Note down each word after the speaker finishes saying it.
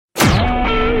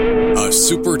A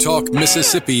Super Talk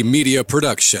Mississippi media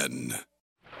production.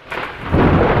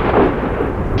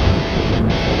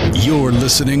 You're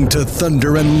listening to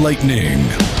Thunder and Lightning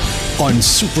on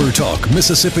Super Talk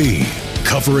Mississippi,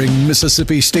 covering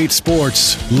Mississippi State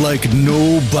sports like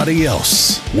nobody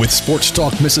else. With Sports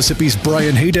Talk Mississippi's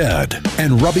Brian Haydad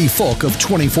and Robbie Falk of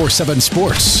 24/7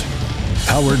 Sports.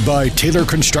 Powered by Taylor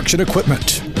Construction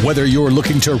Equipment. Whether you're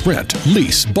looking to rent,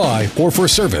 lease, buy, or for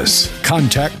service,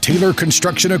 contact Taylor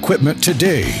Construction Equipment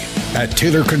today at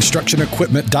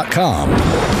TaylorConstructionEquipment.com.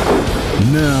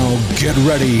 Now get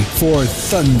ready for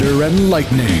Thunder and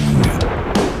Lightning.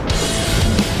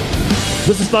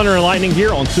 This is Thunder and Lightning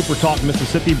here on Super Talk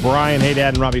Mississippi. Brian Haydad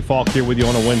and Robbie Falk here with you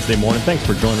on a Wednesday morning. Thanks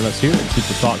for joining us here at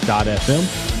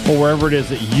supertalk.fm or wherever it is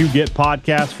that you get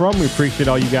podcasts from. We appreciate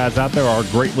all you guys out there, our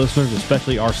great listeners,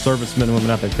 especially our servicemen and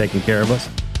women out there taking care of us.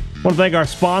 I want to thank our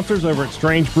sponsors over at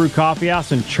Strange Brew Coffee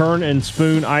House and Churn and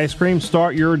Spoon Ice Cream.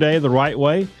 Start your day the right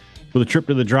way with a trip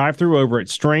to the drive-thru over at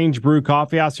Strange Brew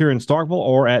Coffee House here in Starkville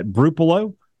or at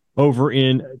Brupolo over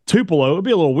in Tupelo. It would be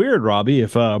a little weird, Robbie,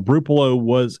 if Brupolo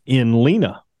was in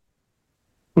Lena.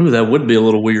 Ooh, that would be a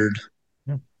little weird.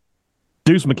 Yeah.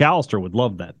 Deuce McAllister would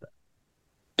love that.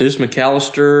 Deuce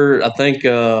McAllister, I think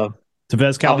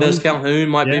Tevez Calhoun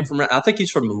might be from. I think he's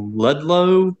from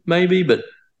Ludlow, maybe, but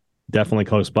definitely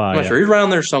close by. I'm not sure. He's around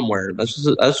there somewhere.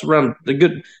 That's around the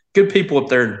good people up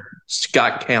there in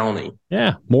Scott County.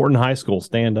 Yeah, Morton High School,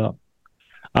 stand up.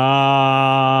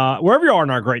 Wherever you are in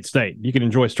our great state, you can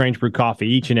enjoy Strange Brew Coffee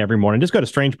each and every morning. Just go to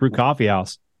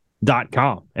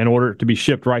strangebrewcoffeehouse.com and order it to be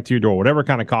shipped right to your door. Whatever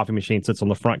kind of coffee machine sits on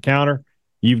the front counter,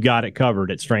 you've got it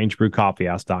covered at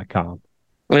strangebrewcoffeehouse.com.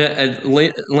 Yeah,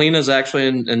 Lena's actually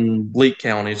in Leake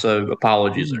County, so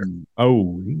apologies there.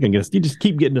 Oh, you just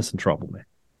keep getting us in trouble, man.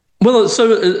 Well,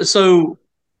 so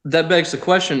that begs the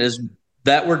question: is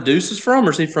that where Deuce is from,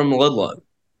 or is he from Ludlow?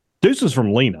 Deuce is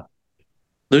from Lena.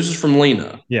 Deuce is from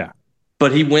Lena. Yeah,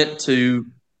 but he went to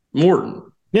Morton.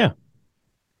 Yeah,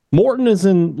 Morton is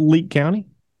in Leake County.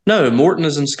 No, Morton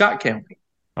is in Scott County.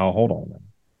 Oh, hold on.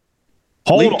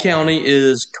 Leake County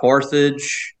is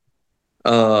Carthage.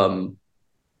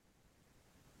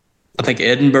 I think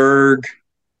Edinburgh.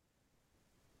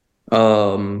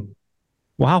 Well,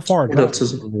 how far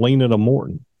is Lena to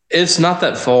Morton? It's not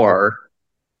that far.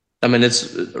 I mean,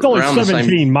 it's only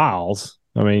 17 miles.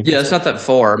 I mean, yeah, it's not that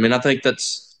far. I mean, I think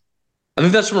that's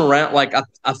from around. Like,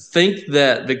 I think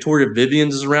that Victoria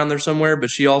Vivian's is around there somewhere.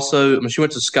 But she also, she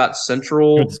went to Scott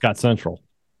Central.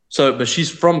 So, but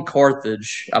she's from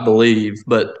Carthage, I believe.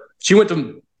 But she went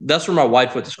to. That's where my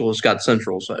wife went to school, Scott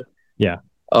Central. So, yeah.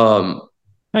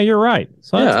 No, you're right.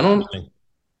 So yeah, I don't.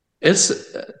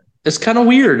 It's kind of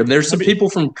weird. I mean, there's some people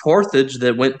from Carthage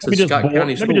that went to Scott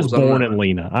County schools. Maybe just born in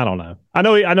Lena. I don't know. I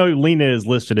know Lena is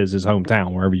listed as his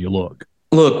hometown wherever you look.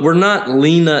 Look, we're not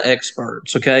Lena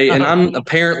experts, okay? And I'm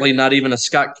apparently not even a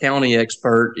Scott County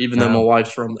expert, even though my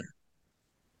wife's from there.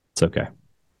 It's okay.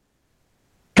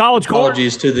 College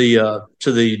apologies to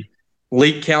the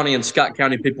Leake County and Scott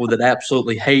County people that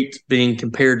absolutely hate being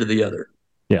compared to the other.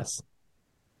 Yes.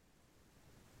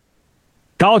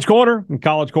 College Corner and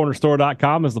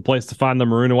collegecornerstore.com is the place to find the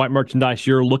maroon and white merchandise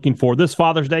you're looking for. This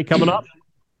Father's Day coming up,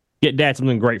 get Dad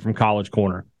something great from College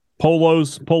Corner.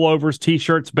 Polos, pullovers,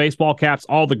 T-shirts, baseball caps,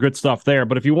 all the good stuff there.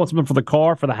 But if you want something for the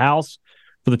car, for the house,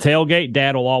 for the tailgate,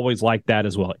 Dad will always like that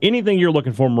as well. Anything you're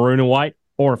looking for, maroon and white,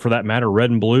 or for that matter, red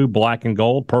and blue, black and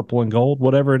gold, purple and gold,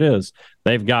 whatever it is,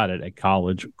 they've got it at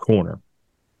College Corner.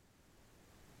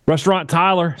 Restaurant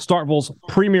Tyler, Starkville's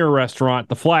premier restaurant,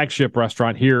 the flagship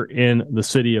restaurant here in the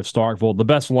city of Starkville. The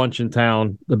best lunch in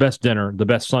town, the best dinner, the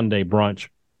best Sunday brunch.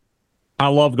 I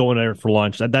love going there for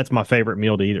lunch. That's my favorite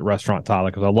meal to eat at Restaurant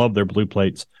Tyler because I love their blue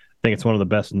plates. I think it's one of the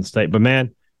best in the state. But,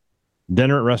 man,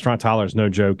 dinner at Restaurant Tyler is no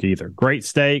joke either. Great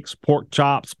steaks, pork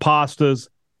chops, pastas,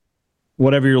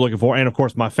 whatever you're looking for. And, of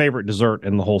course, my favorite dessert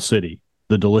in the whole city,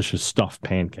 the delicious stuffed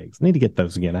pancakes. I need to get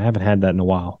those again. I haven't had that in a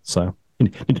while, so I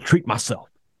need to treat myself.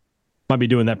 Might be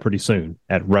doing that pretty soon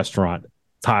at Restaurant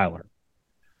Tyler.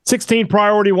 16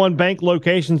 Priority One Bank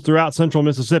locations throughout central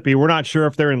Mississippi. We're not sure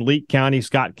if they're in Leake County,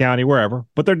 Scott County, wherever,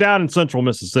 but they're down in central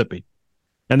Mississippi,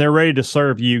 and they're ready to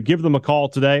serve you. Give them a call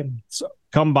today.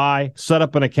 Come by, set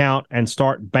up an account, and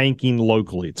start banking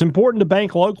locally. It's important to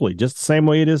bank locally, just the same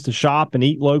way it is to shop and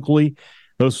eat locally.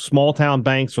 Those small-town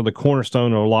banks are the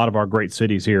cornerstone of a lot of our great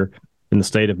cities here in the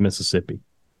state of Mississippi.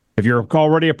 If you're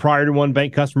already a Priority One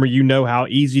Bank customer, you know how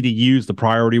easy to use the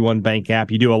Priority One Bank app.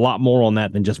 You do a lot more on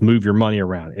that than just move your money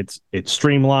around. It's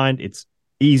streamlined, it's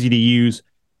easy to use,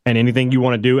 and anything you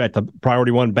want to do at the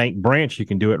Priority One Bank branch, you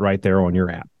can do it right there on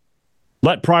your app.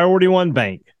 Let Priority One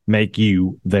Bank make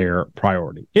you their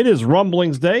priority. It is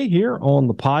Rumblings Day here on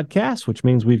the podcast, which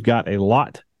means we've got a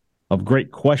lot of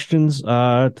great questions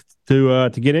to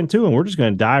get into, and we're just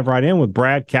going to dive right in with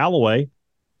Brad Calloway.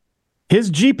 His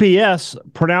GPS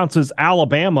pronounces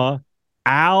Alabama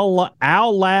Alabama.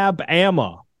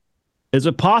 Is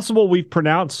it possible we've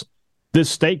pronounced this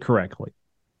state correctly?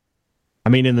 I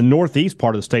mean, in the northeast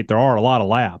part of the state, there are a lot of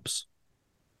labs.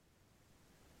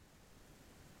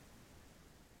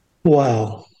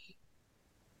 Wow.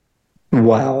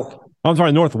 I'm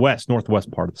sorry, northwest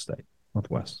part of the state.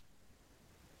 Northwest.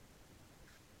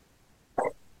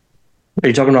 Are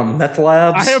you talking about meth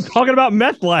labs? I am talking about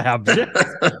meth labs.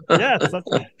 Yes.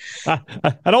 I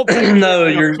don't think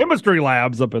you're chemistry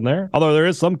labs up in there. Although there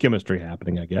is some chemistry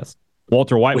happening, I guess.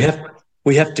 Walter White.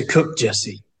 We have to cook,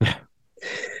 Jesse.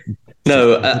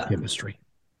 No, chemistry.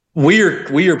 We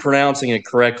are pronouncing it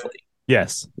correctly.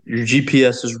 Yes. Your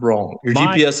GPS is wrong. Your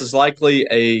GPS is likely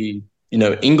a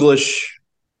English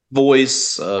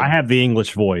voice. I have the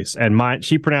English voice, and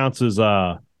she pronounces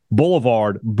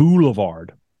boulevard.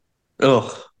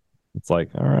 Ugh. It's like,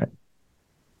 all right.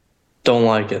 Don't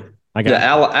like it.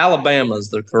 Alabama is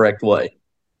the correct way.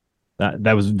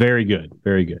 That was very good.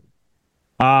 Very good.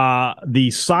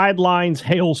 The Sidelines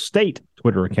Hail State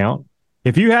Twitter account.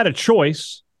 If you had a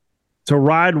choice to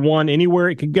ride one anywhere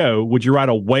it could go, would you ride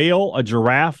a whale, a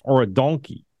giraffe, or a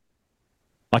donkey?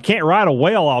 I can't ride a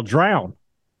whale. I'll drown.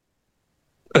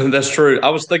 That's true. I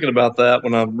was thinking about that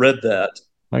when I read that.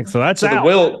 That's out. The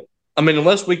whale, I mean,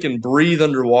 unless we can breathe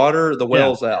underwater, the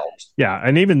whale's out. Yeah,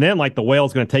 and even then, the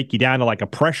whale's going to take you down to a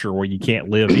pressure where you can't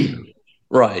live either.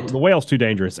 Right. The whale's too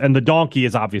dangerous, and the donkey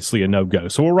is obviously a no-go.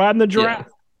 So we're riding the giraffe.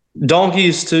 Yeah.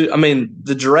 Donkeys too. I mean,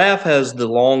 the giraffe has the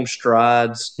long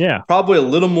strides. Yeah. Probably a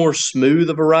little more smooth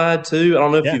of a ride too. I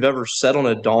don't know if you've ever sat on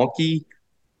a donkey,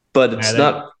 but it's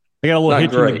not. They got a little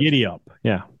hitch in the giddy up.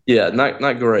 Yeah. Yeah,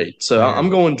 not great. So I'm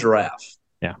going giraffe.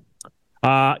 Yeah.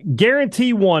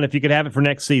 Guarantee one if you could have it for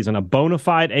next season: a bona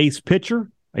fide ace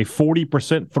pitcher, a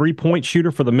 40% 3-point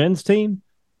shooter for the men's team,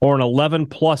 or an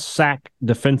 11+ sack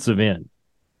defensive end.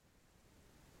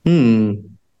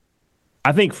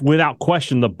 I think without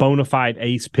question, the bona fide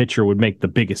ace pitcher would make the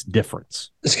biggest difference.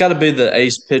 It's got to be the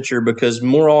ace pitcher because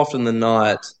more often than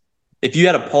not, if you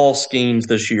had a Paul Skeens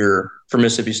this year for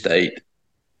Mississippi State,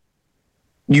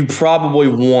 you probably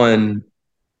won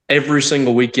every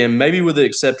single weekend, maybe with the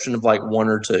exception of one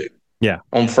or two. Yeah.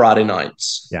 On Friday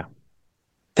nights. Yeah.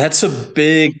 That's a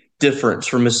big difference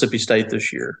for Mississippi State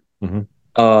this year. Mm-hmm.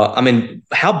 I mean,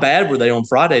 how bad were they on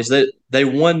Fridays? They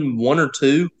won one or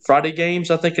two Friday games,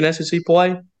 I think, in SEC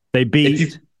play. They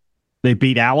beat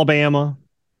Alabama.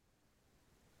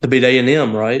 They beat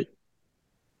A&M, right?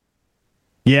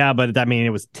 Yeah, but I mean, it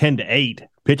was 10-8.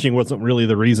 Pitching wasn't really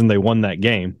the reason they won that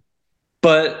game.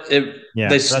 But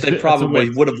they probably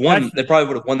would have won. They probably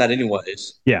would have won that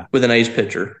anyways. Yeah, with an ace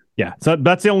pitcher. Yeah, so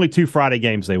that's the only two Friday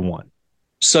games they won.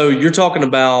 So you're talking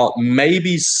about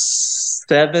maybe 6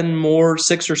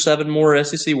 or 7 more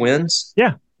SEC wins.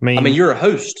 Yeah, I mean, you're a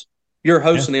host. You're a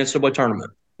host in the NCAA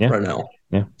tournament right now.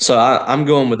 Yeah. So I'm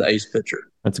going with the ace pitcher.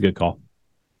 That's a good call.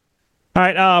 All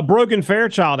right, Brogan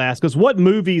Fairchild asks us, what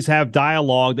movies have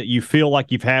dialogue that you feel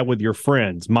like you've had with your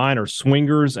friends? Mine are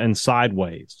Swingers and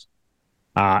Sideways.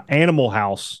 Animal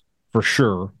House, for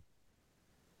sure.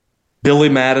 Billy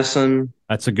Madison.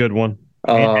 That's a good one.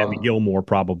 And Happy Gilmore,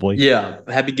 probably. Yeah,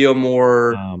 Happy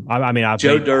Gilmore.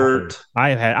 Joe Dirt. I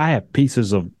have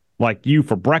pieces of you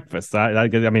for breakfast. I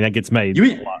mean, that gets made.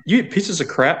 You eat pieces of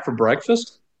crap for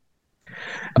breakfast?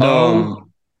 No.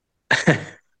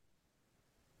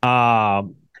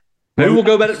 Maybe we'll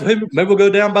go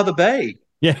down by the bay.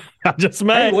 Yeah, I just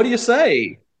may. Hey, what do you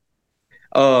say?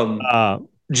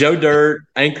 Joe Dirt,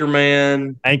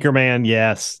 Anchorman,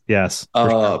 yes.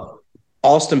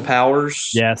 Austin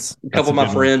Powers, yes. A couple of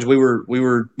my friends, we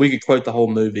could quote the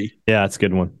whole movie. Yeah, that's a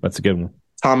good one.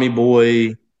 Tommy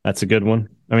Boy, that's a good one.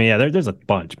 I mean, yeah, there's a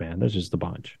bunch, man. There's just a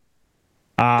bunch.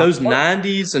 Those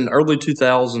 90s and early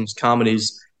 2000s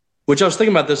comedies, which I was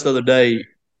thinking about this the other day.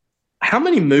 How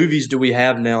many movies do we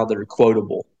have now that are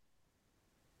quotable?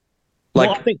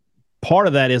 I think part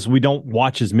of that is we don't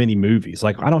watch as many movies.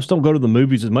 I don't go to the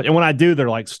movies as much. And when I do, they're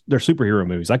superhero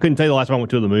movies. I couldn't tell you the last time I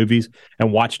went to the movies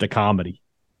and watched a comedy.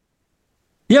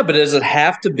 Yeah, but does it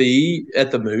have to be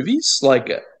at the movies? I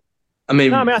see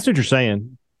what you're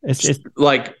saying. It's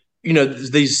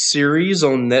these series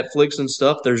on Netflix and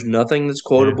stuff. There's nothing that's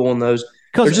quotable in those.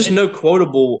 There's just no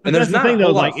quotable, and there's not a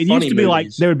whole lot of funny it used to be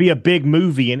movies. There would be a big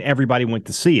movie and everybody went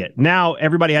to see it. Now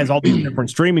everybody has all these different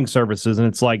streaming services, and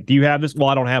it's do you have this? Well,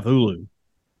 I don't have Hulu.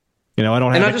 I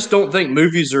don't have. And I just don't think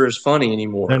movies are as funny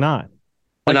anymore. They're not.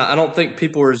 And I don't think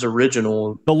people are as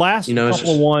original. The last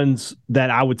couple of ones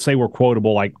that I would say were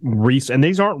quotable, like recent, and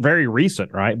these aren't very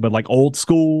recent, right? But like Old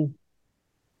School,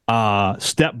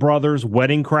 Step Brothers,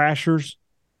 Wedding Crashers.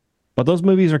 But those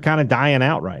movies are kind of dying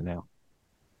out right now.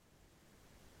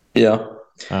 Yeah.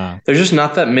 There's just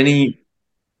not that many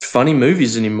funny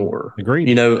movies anymore. Agreed.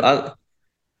 You know,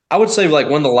 I would say like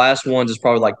one of the last ones is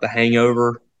probably like The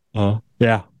Hangover.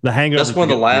 Yeah, The Hangover. That's one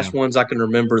of the last ones I can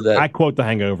remember that. I quote The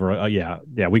Hangover. Yeah,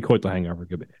 we quote The Hangover.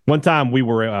 One time we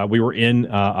were in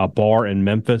a bar in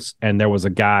Memphis, and there was a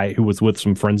guy who was with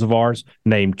some friends of ours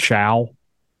named Chow,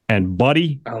 and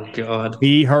Buddy. Oh God,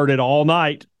 he heard it all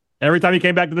night. Every time he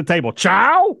came back to the table,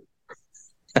 Chow.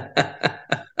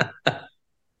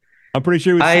 I'm pretty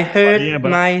sure. I hurt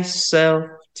myself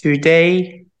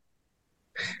today.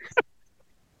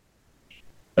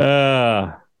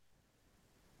 What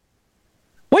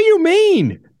do you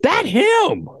mean? That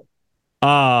him?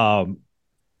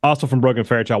 Also from Broken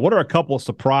Fairchild, what are a couple of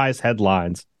surprise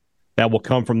headlines that will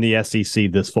come from the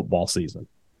SEC this football season?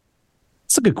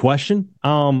 That's a good question.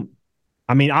 I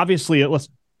mean, obviously, let's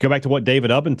go back to what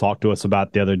David Ubben talked to us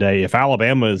about the other day. If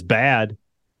Alabama is bad,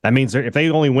 that means if they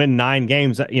only win 9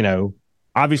 games,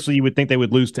 obviously you would think they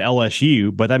would lose to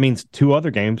LSU, but that means 2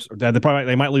 other games.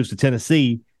 They might lose to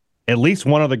Tennessee. At least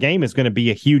one other game is going to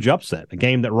be a huge upset, a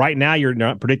game that right now you're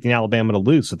not predicting Alabama to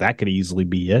lose, so that could easily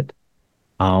be it.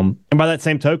 And by that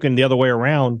same token, the other way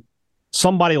around,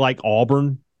 somebody like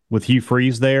Auburn with Hugh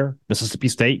Freeze there, Mississippi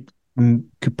State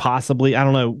could possibly, I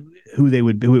don't know who it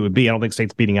would be. I don't think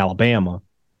State's beating Alabama,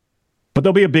 but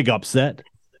there'll be a big upset.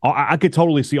 I could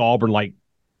totally see Auburn like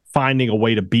finding a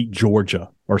way to beat Georgia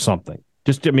or something.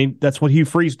 That's what Hugh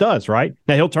Freeze does, right?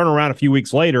 Now he'll turn around a few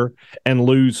weeks later and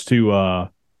lose to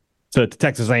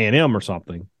Texas A&M or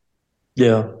something.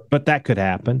 Yeah. But that could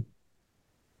happen.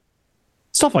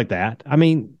 Stuff like that. I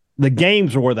mean, the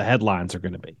games are where the headlines are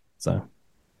going to be. So.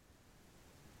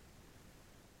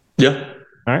 Yeah.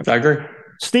 All right. I agree.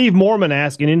 Steve Mormon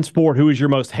asking, in sport, who is your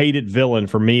most hated villain?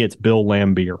 For me, it's Bill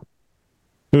Laimbeer.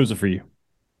 Who is it for you?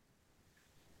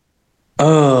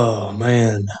 Oh,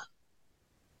 man.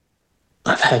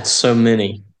 I've had so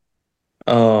many.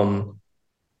 I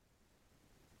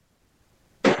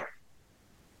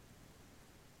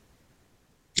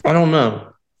don't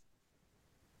know.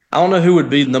 I don't know who would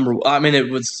be number. I mean, it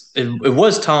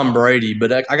was Tom Brady,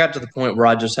 but I got to the point where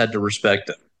I just had to respect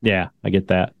it. Yeah, I get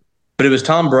that. But it was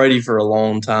Tom Brady for a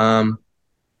long time,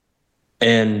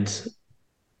 and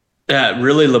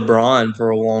really LeBron for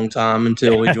a long time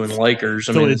until he joined the Lakers.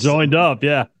 Until he joined up,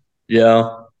 yeah.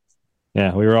 Yeah.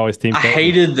 Yeah, we were always team. I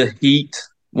hated the Heat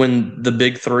when the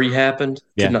Big Three happened.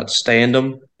 Yeah. Could not stand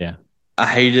them. Yeah. I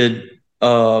hated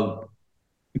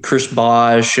Chris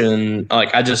Bosh, and I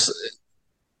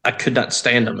could not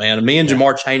stand him, man. Me and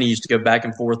Jamar Chaney used to go back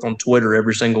and forth on Twitter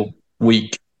every single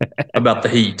week about the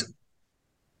Heat.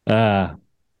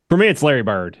 For me, it's Larry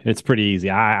Bird. It's pretty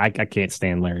easy. I can't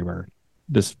stand Larry Bird.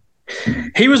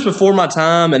 He was before my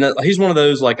time, and he's one of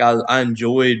those I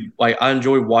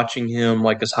enjoy watching him,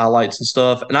 like his highlights and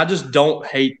stuff. And I just don't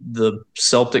hate the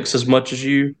Celtics as much as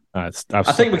you. I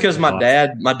think because my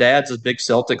dad's a big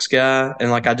Celtics guy,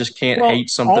 and I just can't hate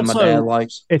something my dad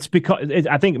likes. It's because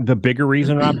I think the bigger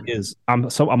reason, Rob, is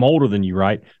I'm older than you,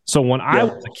 right? So when I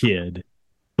was a kid,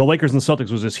 the Lakers and the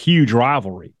Celtics was this huge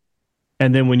rivalry,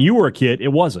 and then when you were a kid,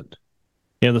 it wasn't.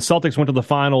 The Celtics went to the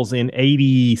finals in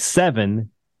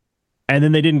 '87. And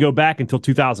then they didn't go back until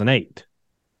 2008.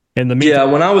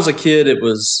 When I was a kid, it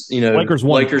was Lakers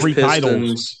won 3 Pistons.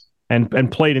 titles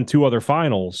and played in 2 other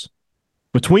finals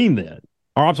between then.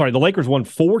 Or I'm sorry, the Lakers won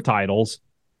 4 titles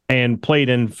and played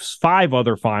in 5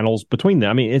 other finals between them.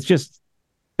 I mean, it's just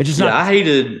not. I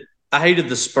hated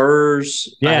the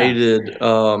Spurs. Yeah. I hated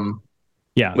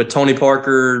with Tony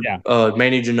Parker,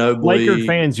 Manny Ginobili. Laker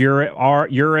fans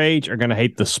your age are going to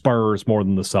hate the Spurs more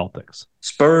than the Celtics.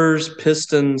 Spurs,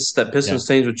 Pistons, Pistons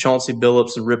teams with Chauncey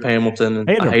Billups and Rip Hamilton. And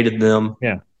I hated them.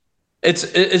 Yeah.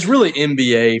 It's really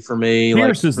NBA for me.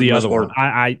 Pierce is the other one.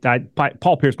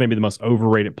 Paul Pierce may be the most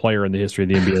overrated player in the history of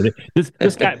the NBA.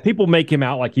 This guy, people make him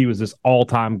out like he was this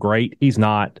all-time great. He's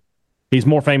not. He's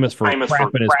more famous for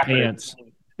crapping his pants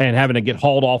and having to get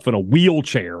hauled off in a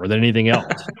wheelchair than anything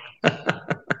else.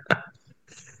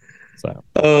 So.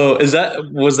 Oh,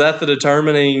 was that the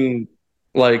determining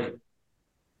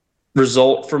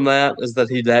result from that? Is that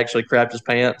he'd actually crapped his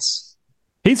pants?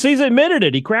 He's admitted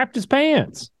it. He crapped his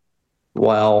pants.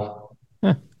 Wow.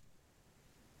 Huh.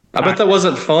 I bet that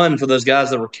wasn't fun for those guys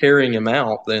that were carrying him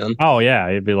out then. Oh, yeah.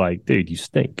 It'd be like, dude, you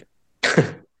stink.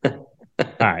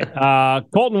 All right.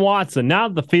 Colton Watson. Now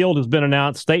that the field has been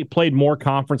announced, State played more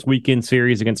conference weekend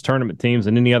series against tournament teams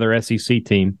than any other SEC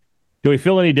team. Do we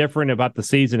feel any different about the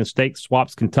season if State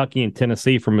swaps Kentucky and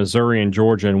Tennessee from Missouri and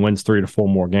Georgia and wins 3 to 4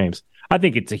 more games? I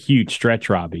think it's a huge stretch,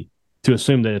 Robbie, to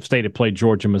assume that if State had played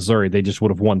Georgia and Missouri, they just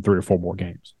would have won 3 or 4 more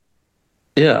games.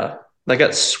 Yeah. They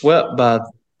got swept by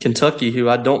Kentucky, who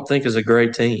I don't think is a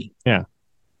great team. Yeah.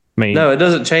 I mean, no, it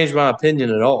doesn't change my opinion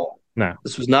at all. No.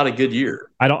 This was not a good year.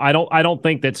 I don't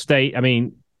think that State, I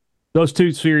mean, those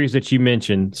 2 series that you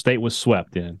mentioned, State was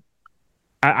swept in.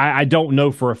 I don't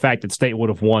know for a fact that State would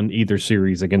have won either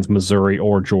series against Missouri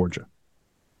or Georgia.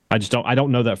 I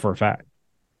don't know that for a fact.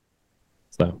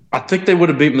 So I think they would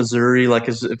have beat Missouri like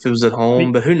if it was at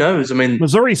home, but who knows? I mean,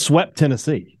 Missouri swept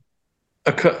Tennessee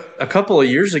a couple of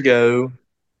years ago.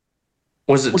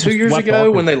 Was it 2 years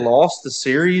ago when they lost the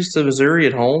series to Missouri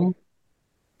at home?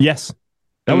 Yes,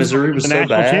 that Missouri was the so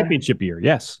national bad. Championship year.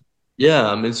 Yes. Yeah,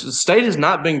 I mean, State has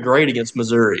not been great against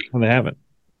Missouri. Well, they haven't.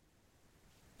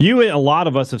 You and a lot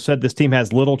of us have said this team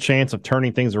has little chance of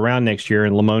turning things around next year,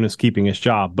 and Lamone is keeping his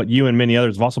job. But you and many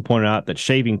others have also pointed out that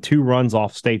shaving 2 runs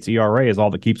off State's ERA is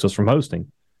all that keeps us from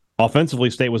hosting.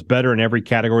 Offensively, State was better in every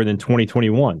category than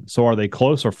 2021. So are they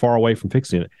close or far away from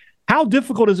fixing it? How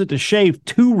difficult is it to shave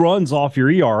 2 runs off your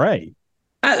ERA?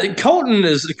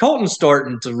 Colton's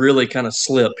starting to really kind of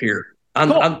slip here. I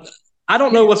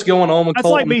don't know what's going on with That's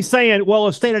Colton. like me saying, well,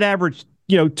 if State had averaged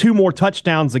 2 more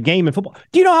touchdowns a game in football.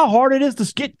 Do you know how hard it is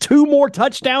to get 2 more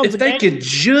touchdowns a game?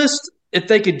 If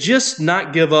they could just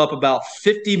not give up about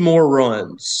 50 more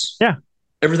runs,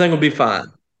 everything will be fine.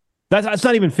 That's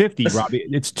not even 50, Robbie.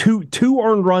 It's two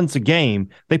earned runs a game.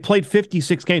 They played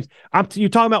 56 games. You're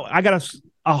talking about I got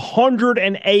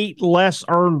 108 less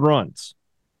earned runs.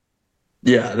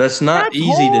 Yeah, that's not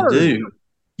easy hard. to do.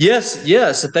 Yes.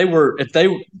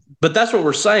 But that's what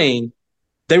we're saying.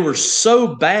 They were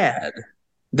so bad.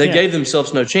 They gave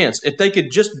themselves no chance. If they could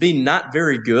just be not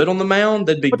very good on the mound,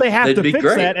 they'd be. But they have to fix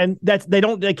great. that, and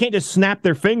they can't just snap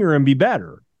their finger and be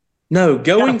better. No,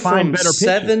 going from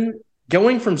 7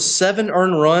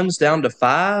 earned runs down to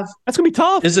 5. That's gonna be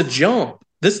tough. Is a jump.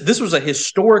 This was a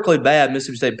historically bad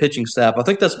Mississippi State pitching staff. I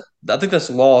think that's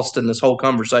lost in this whole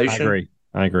conversation.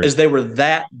 I agree. As they were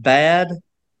that bad,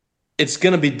 it's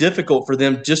going to be difficult for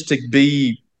them just to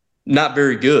be not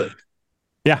very good.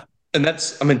 Yeah.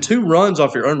 And 2 runs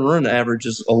off your earned run average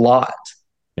is a lot.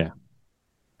 Yeah.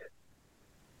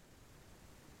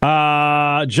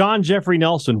 John Jeffrey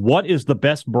Nelson, what is the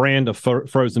best brand of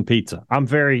frozen pizza? I'm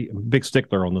very big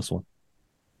stickler on this one.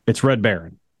 It's Red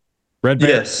Baron. Red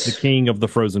Baron is the king of the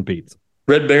frozen pizza.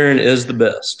 Red Baron is the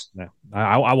best. Yeah.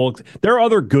 I will. There are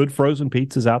other good frozen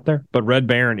pizzas out there, but Red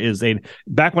Baron is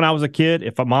back when I was a kid,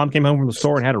 if a mom came home from the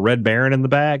store and had a Red Baron in the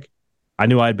bag, I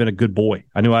knew I had been a good boy.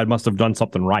 I knew I must have done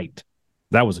something right.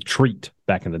 That was a treat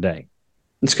back in the day.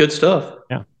 It's good stuff.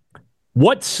 Yeah.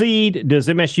 What seed does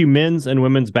MSU men's and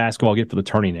women's basketball get for the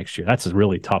tourney next year? That's a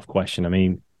really tough question. I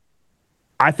mean,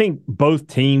 I think both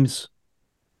teams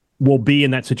will be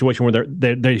in that situation where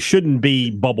they shouldn't be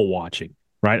bubble watching,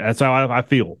 right? That's how I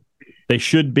feel. They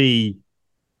should be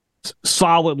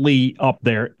solidly up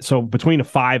there. So between a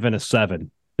 5 and a 7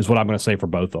 is what I'm going to say for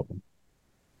both of them.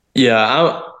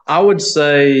 Yeah, I would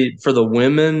say for the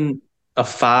women, a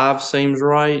 5 seems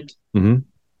right. Mm-hmm.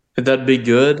 That'd be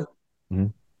good. Mm-hmm.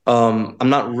 I'm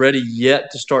not ready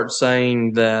yet to start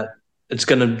saying that it's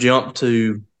going to jump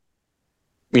to,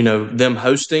 them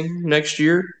hosting next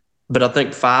year. But I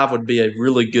think 5 would be a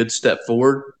really good step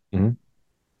forward. Mm-hmm.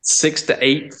 6 to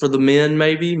 8 for the men,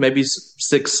 maybe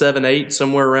 6, 7, 8,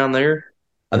 somewhere around there.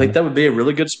 I think that would be a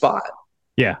really good spot.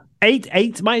 Yeah.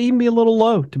 8 might even be a little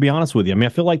low, to be honest with you. I mean, I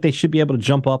feel like they should be able to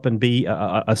jump up and be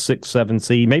a 6, 7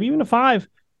 seed, maybe even a 5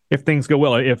 if things go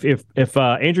well. If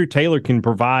Andrew Taylor can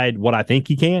provide what I think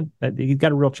he can, he's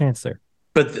got a real chance there.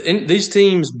 But these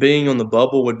teams being on the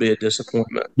bubble would be a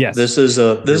disappointment. Yes. This is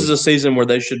a season where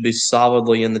they should be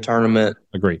solidly in the tournament.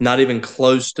 Agreed. Not even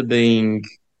close to being,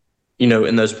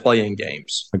 in those play-in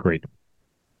games. Agreed.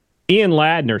 Ian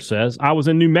Ladner says, I was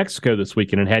in New Mexico this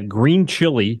weekend and had green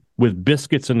chili with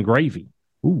biscuits and gravy.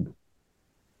 Ooh.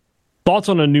 Thoughts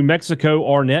on a New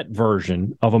Mexico Arnett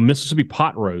version of a Mississippi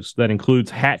pot roast that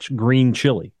includes Hatch green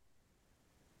chili?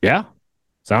 Yeah.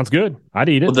 Sounds good. I'd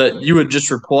eat it. Well, that you would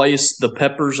just replace the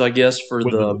peppers, I guess, for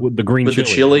with the green chili. The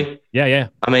chili. Yeah.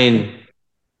 I mean,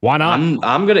 why not?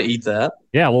 I'm going to eat that.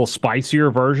 Yeah, a little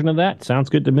spicier version of that. Sounds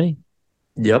good to me.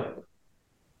 Yep.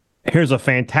 Here's a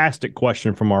fantastic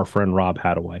question from our friend Rob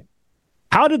Hadaway.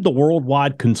 How did the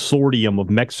worldwide consortium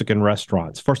of Mexican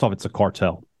restaurants, first off, it's a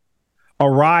cartel,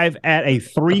 arrive at a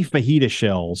 3 fajita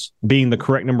shells being the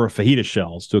correct number of fajita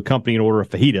shells to accompany an order of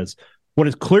fajitas What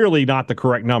is clearly not the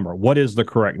correct number? What is the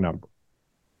correct number?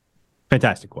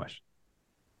 Fantastic question.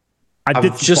 I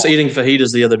was just eating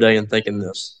fajitas the other day and thinking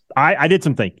this. I did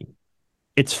some thinking.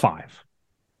 It's 5.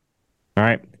 All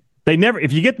right. They never,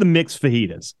 if you get the mixed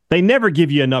fajitas, they never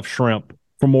give you enough shrimp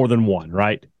for more than one,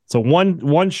 right? So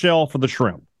one shell for the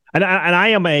shrimp. And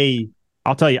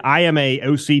I'll tell you, I am a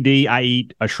OCD. I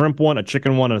eat a shrimp one, a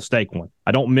chicken one, and a steak one.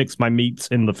 I don't mix my meats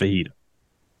in the fajita.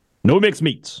 No mixed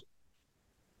meats.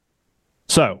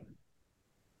 So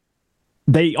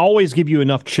they always give you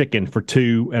enough chicken for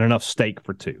 2 and enough steak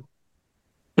for 2.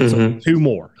 So 2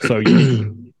 more. So you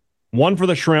need 1 for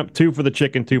the shrimp, 2 for the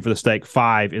chicken, 2 for the steak.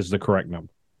 5 is the correct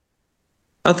number.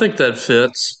 I think that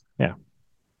fits. Yeah.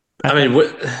 I mean,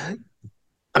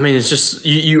 it's just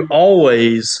you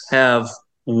always have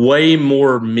way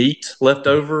more meat left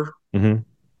over, and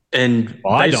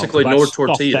basically no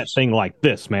tortillas. That thing like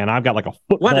this, man. I've got like a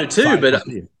football. Well, I do too, but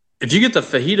if you get the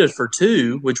fajita for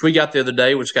 2, which we got the other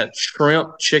day, which got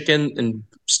shrimp, chicken, and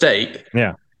steak.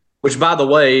 Yeah. Which, by the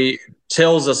way,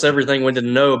 tells us everything we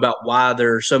didn't know about why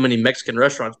there are so many Mexican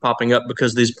restaurants popping up,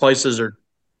 because these places are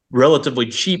relatively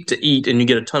cheap to eat and you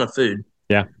get a ton of food.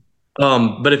 Yeah.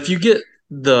 But if you get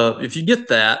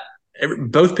that,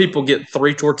 both people get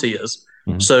 3 tortillas.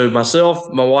 So myself,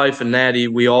 my wife, and Natty,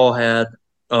 we all had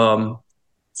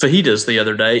fajitas the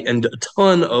other day and a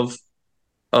ton of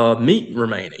meat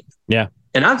remaining. Yeah.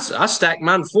 And I stacked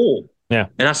mine full. Yeah.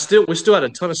 And we still had a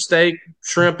ton of steak,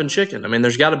 shrimp, and chicken. I mean,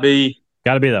 there's got to be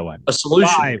that way. A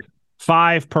solution.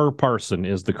 5 per person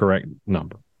is the correct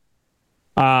number.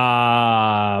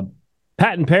 Patton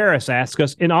Paris asks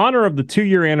us, in honor of the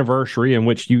 2-year anniversary in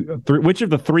which which of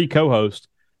the 3 co-hosts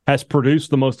has produced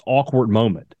the most awkward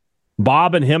moment?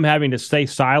 Bob and him having to stay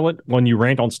silent when you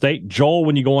rant on state, Joel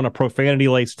when you go on a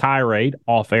profanity-laced tirade,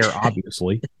 off air,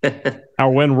 obviously,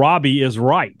 or when Robbie is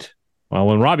right. Well,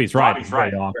 when Robbie's right, it's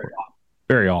very awkward.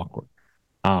 Very awkward.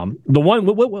 The one,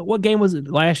 what game was it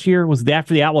last year? Was it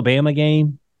after the Alabama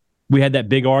game? We had that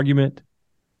big argument.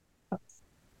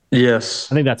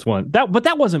 Yes, I think that's one. But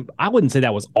that wasn't. I wouldn't say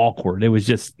that was awkward. It was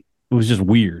just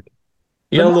weird.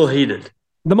 Yeah, a little heated.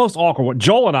 The most awkward one.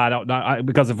 Joel and I don't,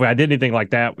 because if I did anything like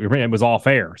that, it was off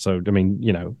air. So I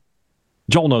mean,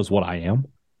 Joel knows what I am.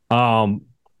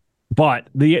 But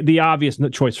the obvious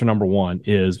choice for number 1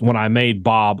 is when I made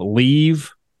Bob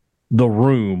leave the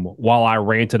room while I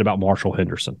ranted about Marshall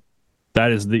Henderson.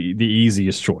 That is the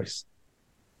easiest choice.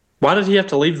 Why did he have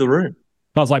to leave the room?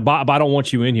 I was like, Bob, I don't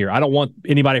want you in here. I don't want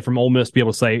anybody from Ole Miss to be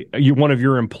able to say one of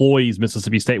your employees,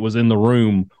 Mississippi State, was in the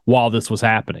room while this was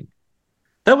happening.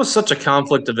 That was such a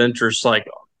conflict of interest,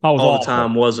 all the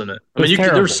time, wasn't it? I mean,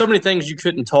 there were so many things you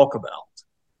couldn't talk about.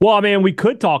 Well, I mean, we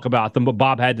could talk about them, but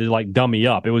Bob had to dummy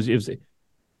up.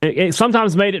 It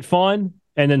sometimes made it fun,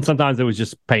 and then sometimes it was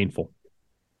just painful.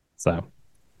 So,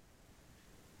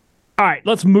 all right,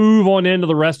 let's move on into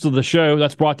the rest of the show.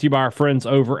 That's brought to you by our friends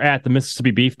over at the Mississippi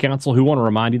Beef Council, who want to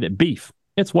remind you that beef,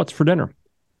 it's what's for dinner.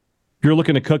 If you're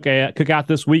looking to cook out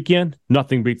this weekend,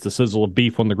 nothing beats the sizzle of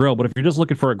beef on the grill. But if you're just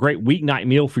looking for a great weeknight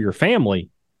meal for your family,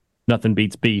 nothing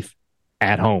beats beef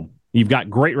at home. You've got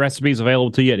great recipes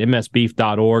available to you at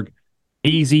msbeef.org.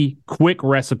 Easy, quick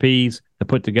recipes to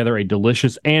put together a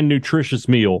delicious and nutritious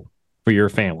meal for your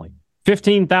family.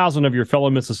 15,000 of your fellow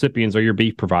Mississippians are your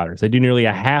beef providers. They do nearly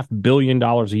 $500 million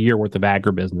a year worth of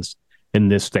agribusiness in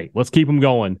this state. Let's keep them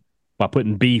going by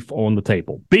putting beef on the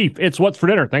table. Beef, it's what's for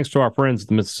dinner, thanks to our friends at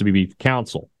the Mississippi Beef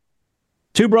Council.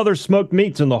 Two Brothers Smoked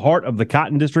Meats in the heart of the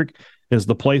Cotton District is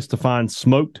the place to find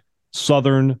smoked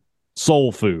Southern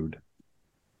soul food.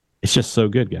 It's just so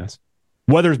good, guys.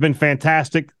 Weather's been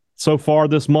fantastic so far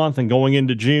this month and going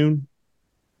into June.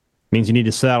 Means you need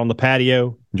to sit out on the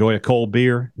patio, enjoy a cold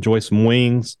beer, enjoy some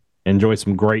wings, enjoy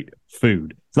some great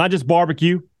food. It's not just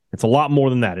barbecue. It's a lot more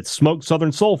than that. It's smoked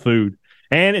Southern soul food,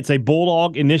 and it's a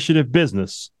Bulldog Initiative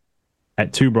business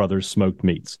at Two Brothers Smoked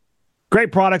Meats.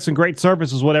 Great products and great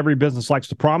service is what every business likes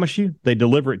to promise you. They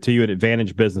deliver it to you at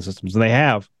Advantage Business Systems, and they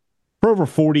have for over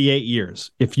 48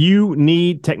 years. If you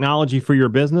need technology for your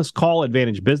business, call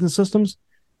Advantage Business Systems.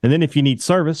 And then if you need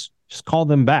service, just call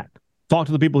them back. Talk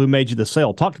to the people who made you the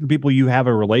sale. Talk to the people you have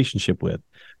a relationship with.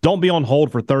 Don't be on hold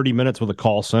for 30 minutes with a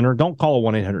call center. Don't call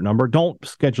a 1-800 number. Don't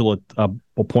schedule an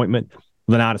appointment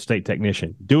with an out-of-state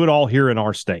technician. Do it all here in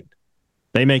our state.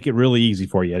 They make it really easy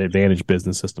for you at Advantage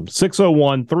Business Systems.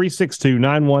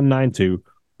 601-362-9192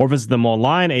 or visit them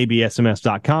online,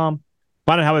 absms.com.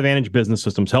 Find out how Advantage Business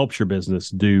Systems helps your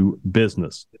business do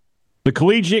business. The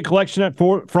Collegiate Collection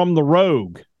from the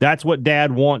Rogue. That's what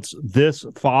Dad wants this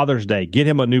Father's Day. Get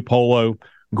him a new polo.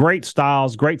 Great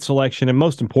styles, great selection, and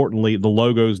most importantly, the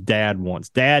logos Dad wants.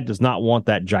 Dad does not want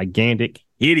that gigantic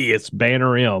hideous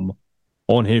banner M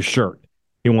on his shirt.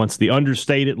 He wants the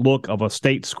understated look of a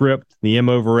state script, the M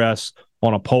over S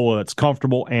on a polo that's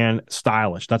comfortable and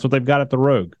stylish. That's what they've got at the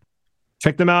Rogue.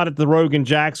 Check them out at the Rogue in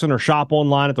Jackson or shop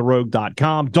online at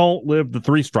therogue.com. Don't live the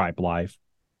three-stripe life.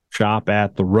 Shop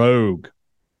at the Rogue.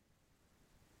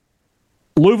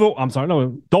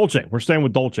 Dolce. We're staying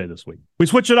with Dolce this week. We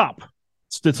switch it up.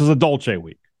 This is a Dolce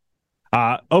week.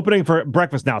 Opening for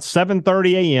breakfast now,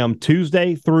 7:30 a.m.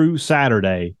 Tuesday through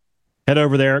Saturday. Head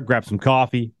over there, grab some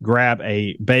coffee, grab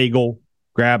a bagel,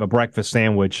 grab a breakfast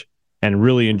sandwich, and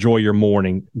really enjoy your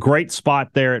morning. Great spot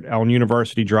there on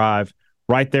University Drive,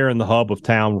 right there in the hub of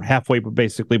town, halfway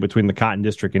basically between the Cotton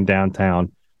District and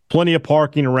downtown. Plenty of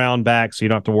parking around back, so you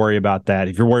don't have to worry about that.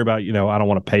 If you're worried about, I don't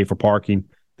want to pay for parking,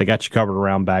 they got you covered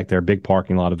around back there. Big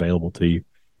parking lot available to you.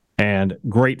 And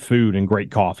great food and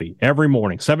great coffee every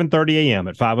morning, 7:30 a.m.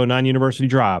 at 509 University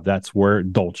Drive. That's where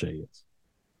Dolce is.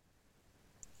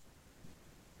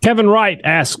 Kevin Wright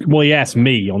asked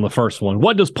me on the first one,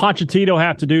 what does Pochettino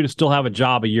have to do to still have a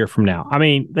job a year from now? I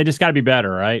mean, they just got to be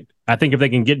better, right? I think if they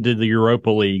can get to the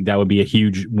Europa League, that would be a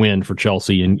huge win for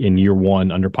Chelsea in year one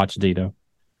under Pochettino.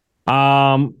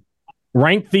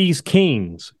 Rank these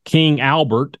kings: King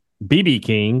Albert, BB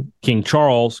King, King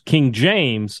Charles, King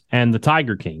James, and the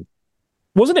Tiger King.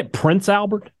 Wasn't it Prince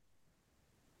Albert?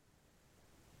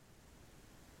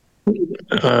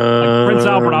 Prince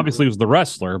Albert obviously was the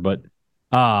wrestler, but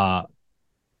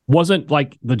wasn't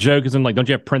like the joke isn't like, don't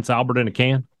you have Prince Albert in a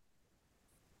can?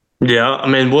 Yeah, I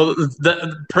mean, well,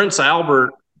 Prince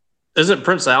Albert, isn't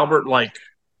Prince Albert like,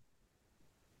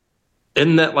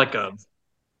 isn't that like a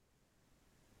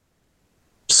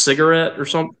cigarette or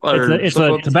something? It's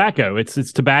a tobacco.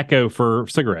 It's tobacco for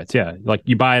cigarettes. Yeah, like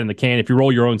you buy it in the can if you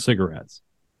roll your own cigarettes.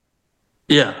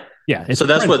 Yeah. So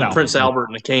that's what Prince Albert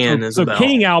in a can is about. So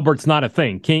King Albert's not a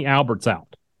thing. King Albert's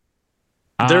out.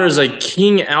 There is a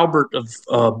King Albert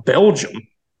of Belgium.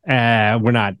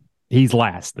 We're not. He's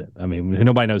last then. I mean,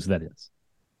 nobody knows who that is.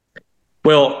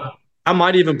 Well, I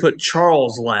might even put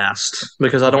Charles last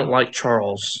because I don't like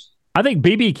Charles. I think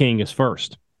BB King is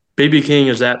first. BB King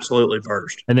is absolutely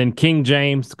first. And then King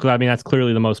James, I mean, that's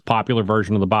clearly the most popular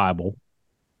version of the Bible.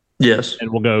 Yes.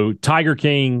 And we'll go Tiger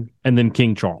King and then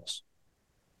King Charles.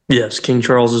 Yes, King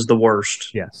Charles is the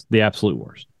worst. Yes, the absolute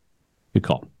worst. Good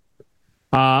call.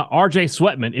 RJ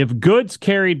Sweatman, if goods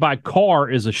carried by car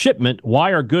is a shipment,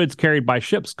 why are goods carried by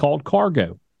ships called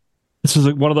cargo? This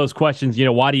is one of those questions,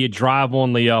 why do you drive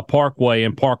on the parkway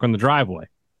and park on the driveway?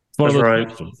 It's one of those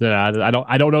questions that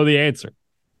I don't know the answer.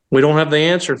 We don't have the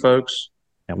answer, folks.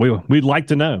 And we'd like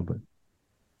to know.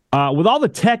 But with all the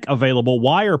tech available,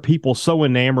 why are people so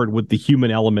enamored with the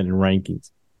human element in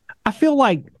rankings? I feel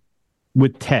like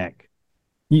with tech,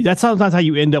 that's sometimes how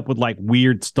you end up with like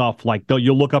weird stuff. Like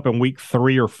you'll look up in week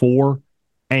 3 or 4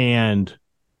 and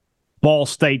Ball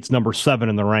State's number 7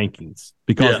 in the rankings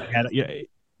because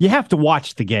you have to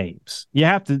watch the games. You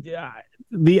have to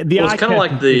it's kind of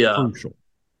like crucial.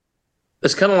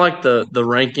 It's kind of like the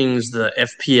rankings, the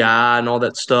FPI and all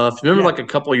that stuff. Remember like a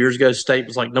couple of years ago, State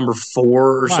was like number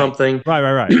 4 or something.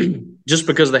 Right. Just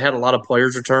because they had a lot of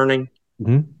players returning.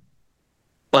 Mm-hmm.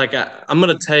 Like I think I'm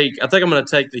going to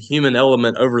take the human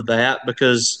element over that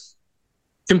because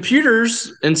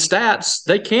computers and stats,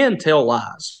 they can tell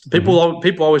lies. People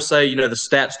always say, the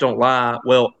stats don't lie.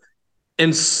 Well,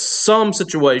 in some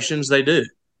situations they do.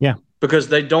 Yeah. Because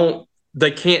they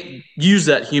can't use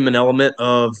that human element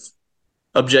of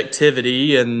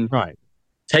objectivity and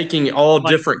taking all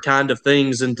different kind of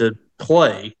things into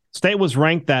play. State was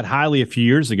ranked that highly a few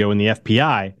years ago in the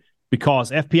FPI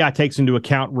because FPI takes into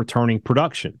account returning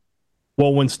production.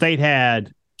 Well, when State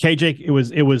had KJ,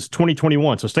 it was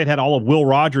 2021, so State had all of Will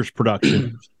Rogers'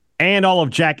 production and all of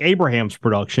Jack Abraham's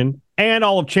production and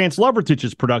all of Chance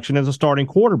Lovertich's production as a starting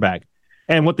quarterback.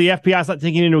 And what the FPI is not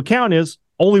taking into account is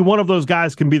only one of those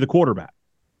guys can be the quarterback.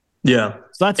 Yeah.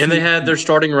 So they had their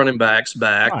starting running backs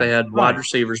back. They had wide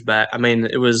receivers back. I mean,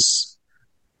 it was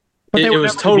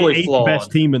totally flawed. The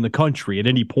best team in the country at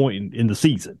any point in the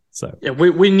season. So yeah,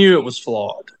 we knew it was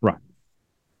flawed. Right.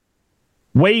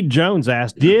 Wade Jones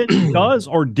asked, did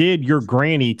your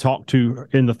granny talk to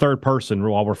in the third person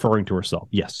while referring to herself?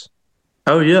 Yes.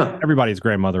 Oh yeah. Everybody's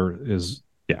grandmother is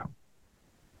yeah.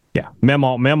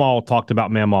 Memaw talked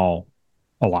about Memaw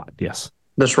a lot. Yes.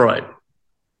 That's right.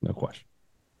 No question.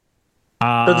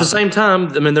 But at the same time,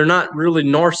 I mean, they're not really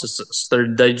narcissists.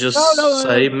 They just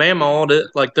say Mamaw.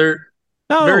 Like they're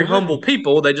very humble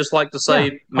people. They just like to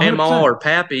say Mamaw or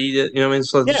Pappy.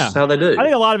 So that's just how they do. I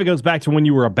think a lot of it goes back to when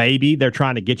you were a baby. They're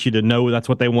trying to get you to know that's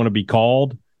what they want to be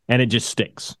called, and it just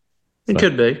sticks. It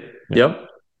could be. Yeah.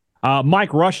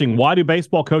 Mike Rushing, why do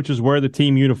baseball coaches wear the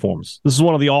team uniforms? This is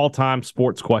one of the all-time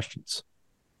sports questions.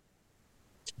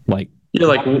 What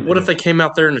if they came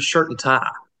out there in a shirt and tie?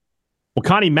 Well,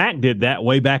 Connie Mack did that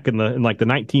way back in the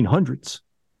 1900s.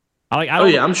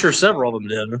 I'm sure several of them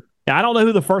did. I don't know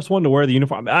who the first one to wear the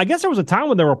uniform. I guess there was a time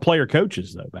when there were player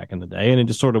coaches though back in the day, and it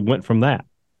just sort of went from that.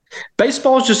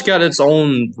 Baseball's just got its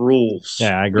own rules.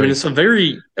 Yeah, I agree. If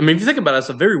you think about it, it's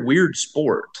a very weird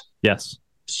sport. Yes.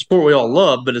 It's a sport we all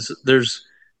love, but there's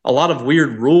a lot of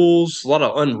weird rules, a lot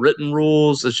of unwritten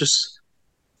rules. It's just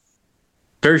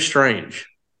very strange.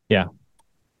 Yeah.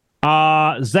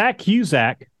 Zach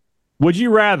Cusack, would you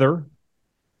rather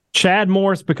Chad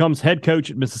Morris becomes head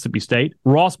coach at Mississippi State,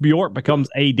 Ross Bjork becomes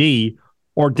AD,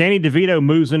 or Danny DeVito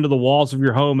moves into the walls of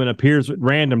your home and appears at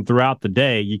random throughout the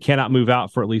day? You cannot move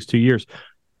out for at least 2 years.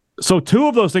 So 2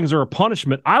 of those things are a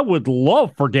punishment. I would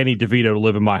love for Danny DeVito to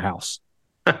live in my house.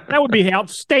 That would be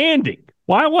outstanding.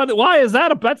 Why is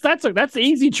that? That's an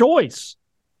easy choice.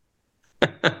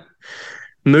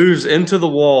 Moves into the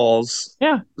walls.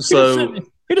 Yeah. So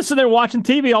you're just sitting there watching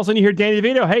TV. All of a sudden you hear Danny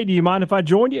DeVito. Hey, do you mind if I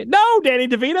join you? No, Danny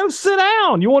DeVito, sit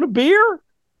down. You want a beer?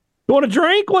 You want a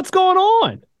drink? What's going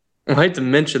on? I hate to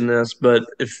mention this, but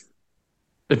if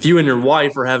you and your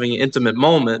wife are having an intimate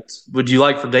moment, would you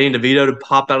like for Danny DeVito to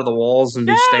pop out of the walls and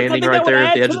be standing right there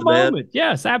at the edge of the bed?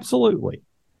 Yes, absolutely.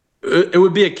 It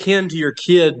would be akin to your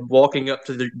kid walking up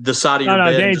to the side of your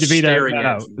bed Danny and just DeVito, staring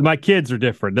at you. My kids are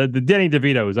different. The Danny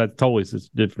DeVito is a totally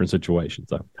different situation.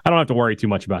 So I don't have to worry too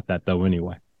much about that, though,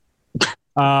 anyway.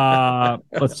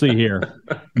 Let's see here.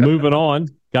 Moving on.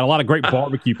 Got a lot of great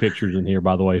barbecue pictures in here,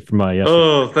 by the way, from my yesterday.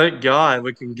 Oh, thank God.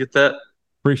 We can get that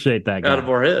Appreciate that, out of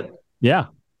our head. Yeah.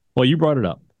 Well, you brought it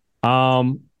up.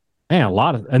 Man, a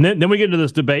lot of – and then we get into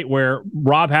this debate where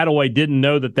Rob Hadaway didn't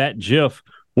know that GIF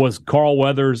was Carl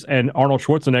Weathers and Arnold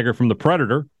Schwarzenegger from The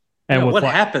Predator. And what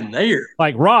happened there?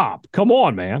 Like, Rob, come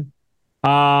on, man.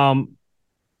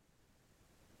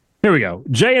 Here we go.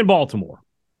 Jay in Baltimore.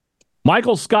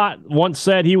 Michael Scott once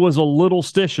said he was a little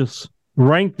stitious.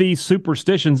 Rank these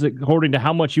superstitions according to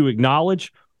how much you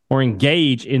acknowledge or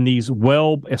engage in these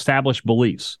well-established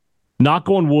beliefs. Knock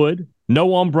on wood,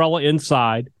 no umbrella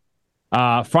inside,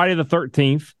 Friday the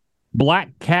 13th,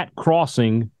 black cat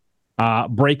crossing,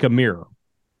 break a mirror.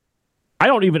 I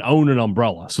don't even own an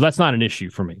umbrella, so that's not an issue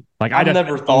for me. Like I've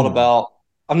never really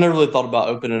thought about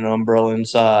opening an umbrella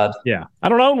inside. Yeah, I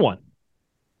don't own one.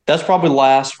 That's probably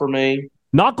last for me.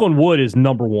 Knock on wood is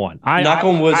number one. I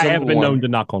have been known to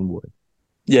knock on wood.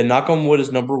 Yeah, knock on wood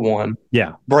is number one.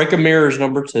 Yeah. Break a mirror is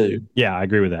number 2. Yeah, I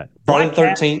agree with that. Friday the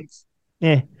 13th.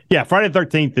 Yeah, Friday the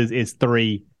 13th is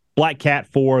 3. Black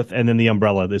cat 4th, and then the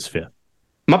umbrella is 5th.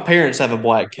 My parents have a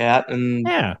black cat, and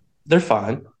they're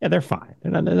fine. Yeah, they're fine.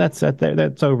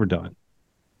 That's overdone.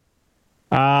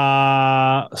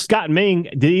 Scott Ming,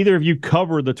 did either of you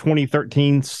cover the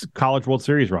 2013 College World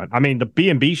Series run? I mean, the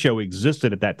B&B show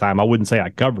existed at that time. I wouldn't say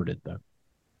I covered it, though.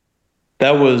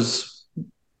 That was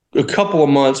a couple of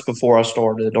months before I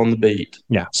started on the beat.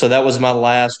 Yeah. So that was my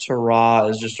last hurrah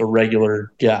as just a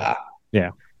regular guy.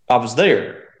 Yeah. I was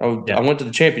there. I went to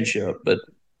the championship, but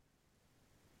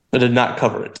I did not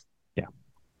cover it. Yeah.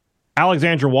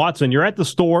 Alexandra Watson, you're at the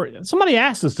store. Somebody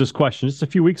asked us this question just a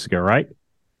few weeks ago, right?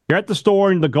 You're at the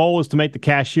store and the goal is to make the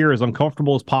cashier as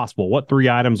uncomfortable as possible. What 3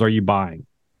 items are you buying?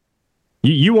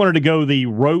 You wanted to go the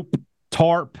rope,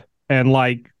 tarp, and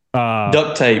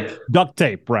duct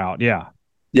tape route. Yeah.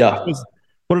 Yeah.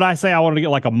 What did I say? I wanted to get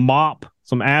like a mop,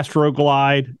 some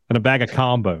Astroglide, and a bag of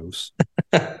combos.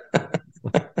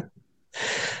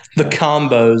 The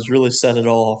combos really set it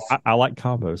off. I like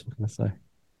combos. What can I say?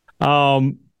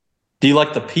 Do you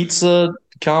like the pizza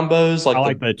combos? I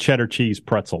like the cheddar cheese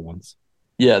pretzel ones.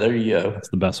 Yeah, there you go. That's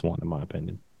the best one, in my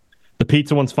opinion. The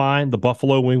pizza one's fine. The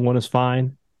buffalo wing one is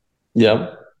fine.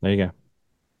 Yep. There you go.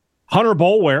 Hunter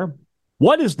Bolware,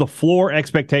 what is the floor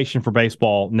expectation for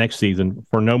baseball next season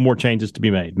for no more changes to be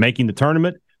made? Making the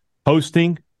tournament,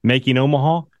 hosting, making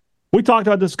Omaha? We talked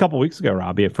about this a couple weeks ago,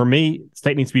 Robbie. For me,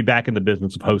 state needs to be back in the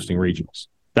business of hosting regionals.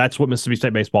 That's what Mississippi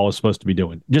State baseball is supposed to be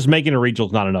doing. Just making a regional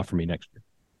is not enough for me next year.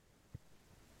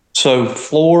 So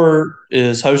floor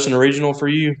is hosting a regional for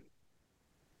you?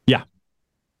 Yeah.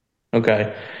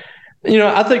 Okay.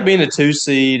 I think being a 2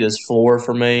 seed is floor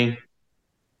for me.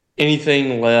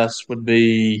 Anything less would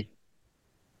be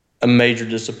a major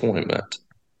disappointment.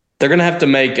 They're going to have to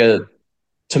make a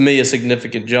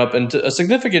significant jump. And a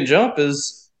significant jump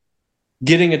is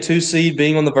getting a 2 seed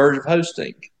being on the verge of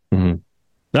hosting. Mm-hmm.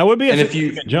 That would be a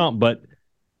significant jump, but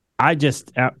I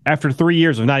just, after 3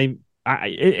 years of not even,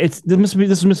 this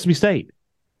is Mississippi State.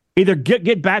 Either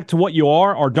get back to what you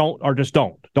are or just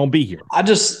don't. Don't be here. I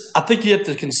think you have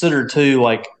to consider too,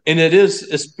 like, and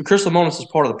it's Chris Lemonis is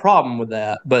part of the problem with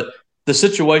that, but the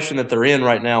situation that they're in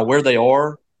right now, where they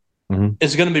are,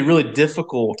 is going to be really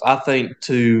difficult, I think,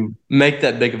 to make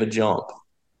that big of a jump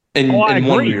in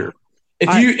 1 year.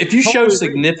 If you show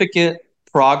significant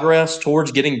progress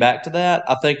towards getting back to that,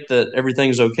 I think that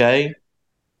everything's okay.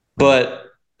 But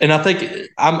and I think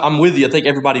I'm with you. I think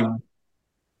everybody,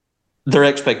 their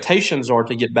expectations are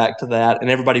to get back to that, and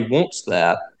everybody wants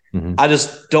that. I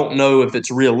just don't know if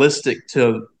it's realistic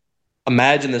to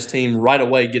imagine this team right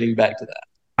away getting back to that.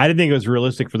 I didn't think it was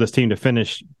realistic for this team to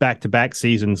finish back-to-back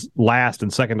seasons last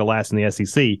and second to last in the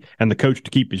SEC, and the coach to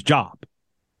keep his job.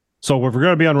 So if we're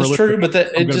going to be unrealistic, that's true, but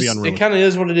it kind of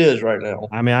is what it is right now.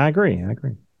 I mean, I agree.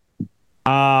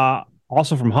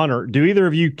 Also from Hunter, do either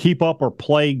of you keep up or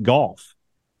play golf?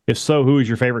 If so, who is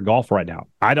your favorite golfer right now?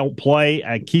 I don't play,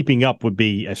 and keeping up would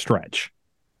be a stretch.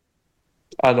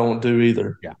 I don't do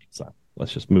either. Yeah, so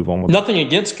let's just move on. Nothing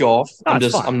against golf.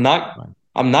 I'm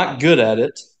not good at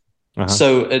it.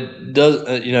 So it does,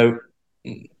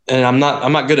 and I'm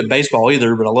not good at baseball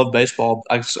either, but I love baseball.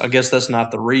 I guess that's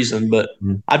not the reason, but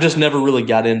I just never really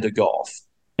got into golf.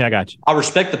 Yeah, I got you. I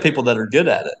respect the people that are good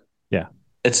at it. Yeah.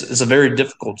 It's a very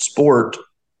difficult sport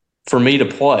for me to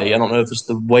play. I don't know if it's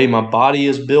the way my body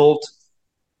is built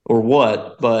or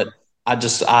what, but I've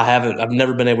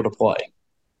never been able to play.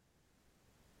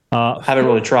 Haven't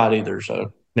really tried either.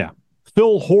 So yeah.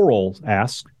 Phil Horrell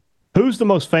asks, who's the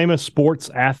most famous sports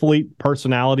athlete,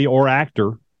 personality, or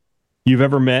actor you've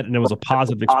ever met, and it was a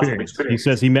positive experience? He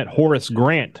says he met Horace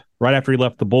Grant right after he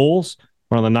left the Bulls,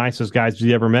 one of the nicest guys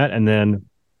he ever met, and then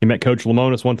he met Coach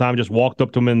Lemonis one time, just walked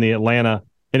up to him in Atlanta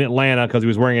because he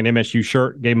was wearing an MSU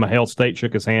shirt, gave him a Hail State,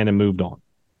 shook his hand, and moved on.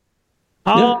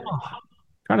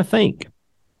 Trying to think.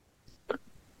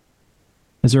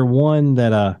 Is there one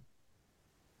that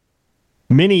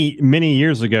many, many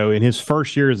years ago, in his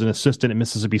first year as an assistant at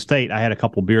Mississippi State, I had a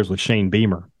couple beers with Shane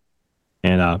Beamer,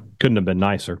 and couldn't have been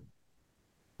nicer.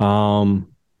 I'm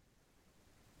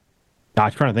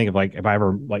trying to think of if I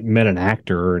ever met an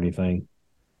actor or anything.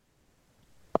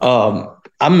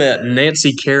 I met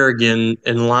Nancy Kerrigan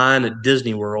in line at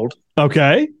Disney World.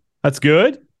 Okay, that's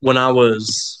good. When I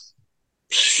was,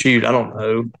 I don't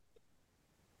know,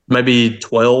 maybe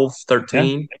 12,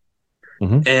 13.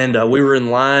 Yeah. And we were in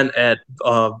line at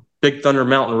Big Thunder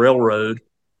Mountain Railroad,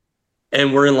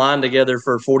 and we're in line together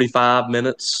for 45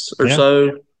 minutes or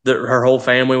so. Her whole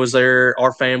family was there,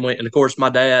 our family, and of course my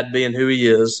dad, being who he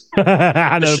is,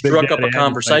 struck up a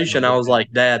conversation. I was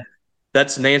like, "Dad,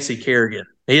 that's Nancy Kerrigan."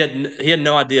 He had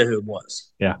no idea who it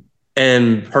was. Yeah.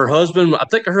 And her husband, I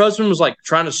think her husband was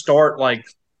trying to start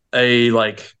a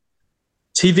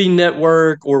TV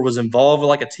network, or was involved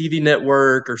with a TV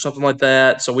network or something like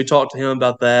that. So we talked to him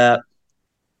about that.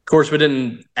 Of course, we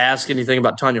didn't ask anything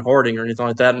about Tanya Harding or anything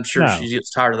like that. I'm sure she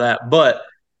gets tired of that, but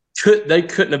they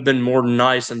couldn't have been more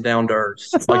nice and down to earth.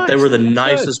 Nice. They were the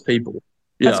nicest people.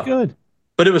 Yeah. That's good.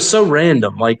 But it was so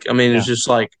random. It's just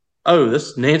oh, this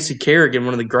is Nancy Kerrigan,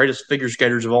 one of the greatest figure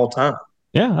skaters of all time.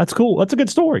 Yeah, that's cool. That's a good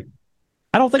story.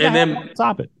 I don't think I have to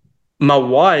top it. My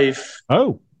wife.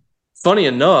 Oh. Funny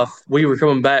enough, we were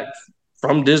coming back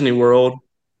from Disney World,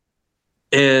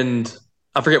 and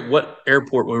I forget what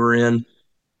airport we were in,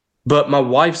 but my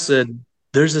wife said,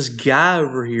 "There's this guy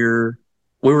over here."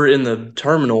 We were in the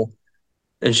terminal,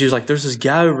 and she was like, "There's this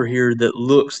guy over here that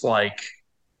looks like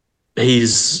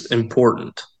he's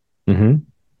important."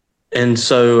 And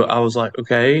so I was like,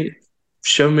 "Okay,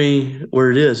 show me where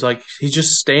it is." He's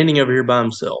just standing over here by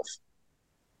himself.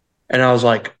 And I was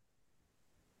like,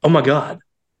 "Oh my God,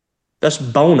 that's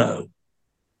Bono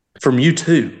from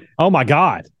U2." Oh my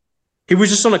God. He was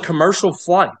just on a commercial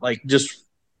flight, just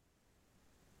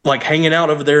hanging out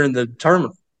over there in the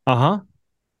terminal.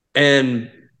 And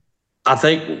I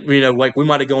think, we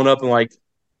might have gone up and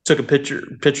took a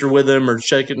picture with him or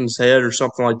shaking his head or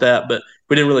something like that, but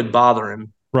we didn't really bother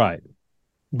him. Right.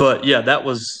 But yeah, that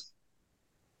was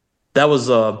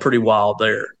pretty wild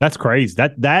there. That's crazy.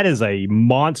 That is a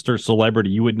monster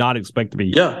celebrity you would not expect to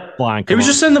be flying. He was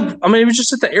just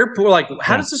at the airport.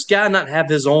 How does this guy not have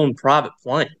his own private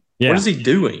plane? Yeah. What is he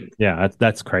doing? Yeah,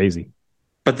 that's crazy.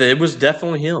 But it was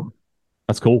definitely him.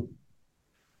 That's cool.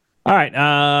 All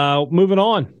right, moving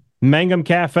on. Mangum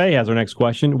Cafe has our next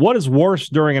question. What is worse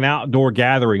during an outdoor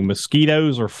gathering,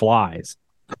 mosquitoes or flies?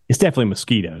 It's definitely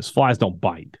mosquitoes. Flies don't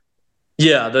bite.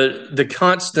 Yeah, the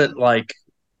constant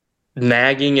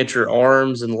nagging at your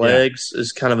arms and legs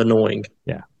is kind of annoying.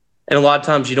 Yeah. And a lot of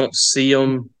times you don't see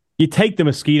them. You take the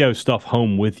mosquito stuff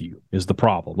home with you is the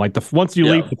problem. Once you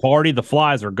leave the party, the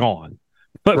flies are gone.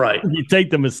 But you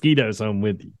take the mosquitoes home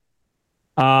with you.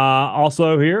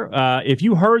 Also here, if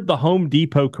you heard the Home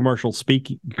Depot commercial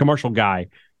guy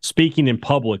speaking in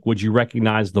public, would you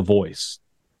recognize the voice?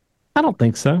 I don't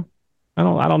think so. I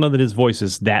don't know that his voice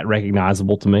is that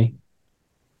recognizable to me.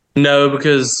 No,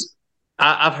 because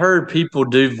I've heard people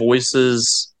do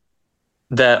voices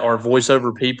that are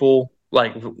voiceover people,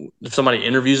 like if somebody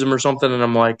interviews them or something, and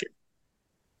I'm like,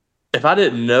 if they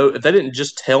didn't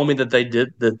just tell me that they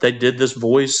did this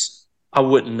voice, I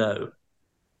wouldn't know.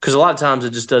 Because a lot of times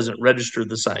it just doesn't register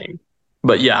the same.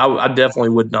 But yeah, I definitely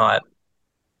would not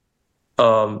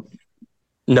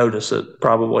notice it,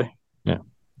 probably.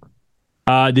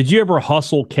 Yeah. Did you ever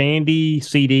hustle candy,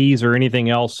 CDs, or anything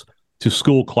else to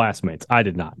school classmates? I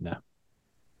did not, no.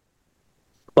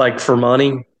 Like for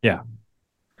money? Yeah.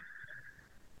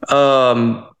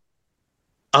 I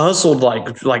hustled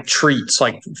like treats,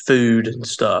 like food and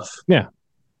stuff. Yeah.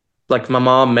 Like my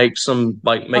mom makes some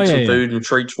food and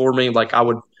treats for me. Like I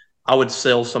would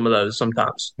sell some of those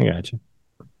sometimes. I gotcha.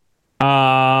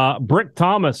 Brick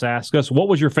Thomas asked us, what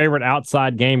was your favorite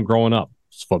outside game growing up?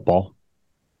 It's football.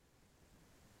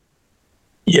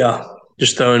 Yeah.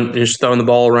 Just throwing the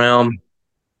ball around.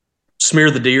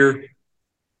 Smear the deer.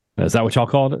 Is that what y'all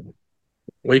called it?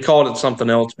 We called it something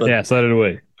else, but yeah, so did we.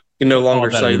 You can no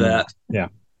longer say that. Yeah.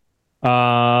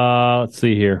 Let's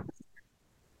see here.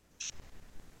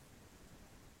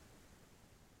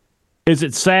 Is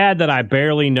it sad that I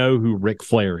barely know who Ric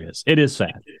Flair is? It is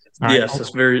sad. Yes,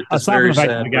 it's very sad. Aside from the fact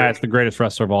that the guy is the greatest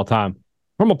wrestler of all time,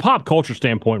 from a pop culture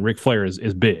standpoint, Ric Flair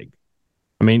is big.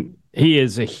 I mean, he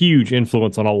is a huge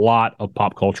influence on a lot of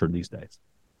pop culture these days.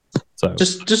 So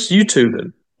just YouTube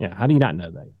it. Yeah, how do you not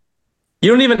know that? You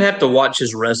don't even have to watch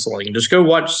his wrestling. Just go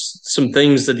watch some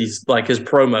things that he's like his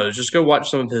promos. Just go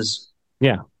watch some of his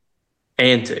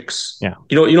antics. Yeah.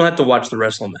 You don't have to watch the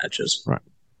wrestling matches. Right.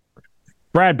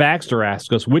 Brad Baxter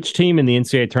asked us, which team in the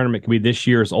NCAA tournament could be this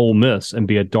year's Ole Miss and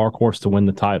be a dark horse to win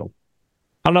the title?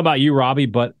 I don't know about you, Robbie,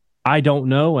 but I don't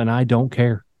know and I don't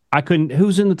care. I don't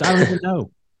even know.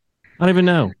 I don't even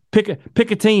know. Pick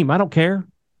a team. I don't care.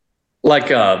 Like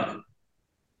a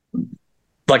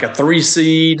 3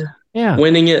 seed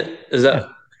winning it. Is that?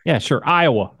 Yeah, sure.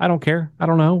 Iowa. I don't care. I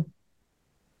don't know.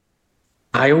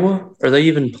 Iowa? Are they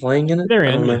even playing in it? They're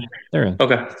in. They're in.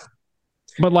 Okay.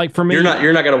 But like for me, you're not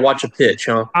going to watch a pitch,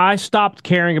 huh? I stopped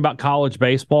caring about college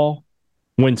baseball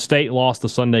when State lost the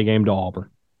Sunday game to Auburn.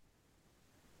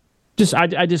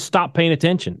 I just stopped paying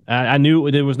attention. I knew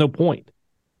there was no point.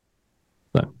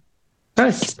 So.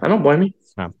 Nice. I don't blame you.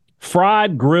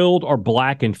 Fried, grilled, or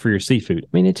blackened for your seafood? I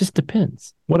mean, it just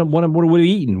depends. What are we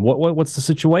eating? What's the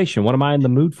situation? What am I in the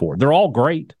mood for? They're all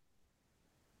great.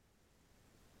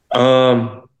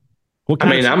 I'm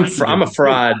a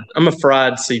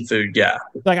fried seafood guy.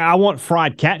 Like I want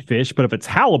fried catfish, but if it's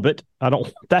halibut, I don't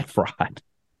want that fried.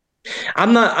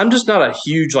 I'm just not a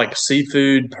huge like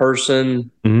seafood person.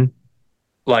 Mm-hmm.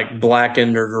 Like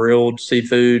blackened or grilled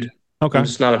seafood. Okay. I'm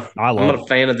just not I'm not a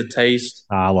fan of the taste.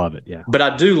 I love it, yeah. But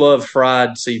I do love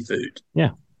fried seafood.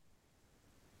 Yeah.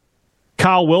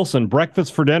 Kyle Wilson,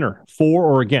 breakfast for dinner, for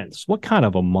or against? What kind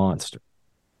of a monster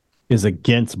is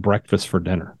against breakfast for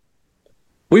dinner?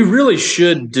 We really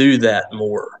should do that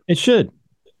more. It should.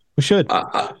 We should.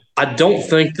 I don't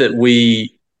think that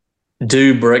we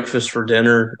do breakfast for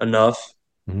dinner enough.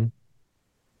 Mm-hmm.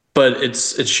 But it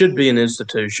should be an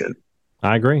institution.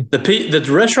 I agree. The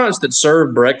restaurants that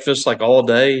serve breakfast like all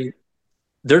day,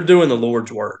 they're doing the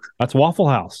Lord's work. That's Waffle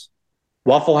House.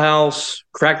 Waffle House,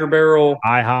 Cracker Barrel,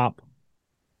 IHOP.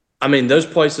 I mean, those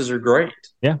places are great.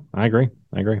 Yeah, I agree.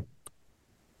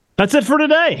 That's it for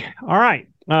today. All right.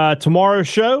 Tomorrow's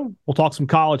show, we'll talk some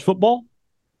college football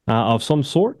of some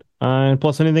sort. And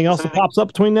plus anything else that pops up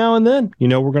between now and then,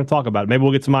 we're going to talk about it. Maybe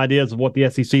we'll get some ideas of what the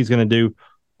SEC is going to do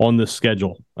on this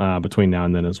schedule between now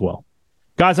and then as well.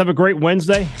 Guys, have a great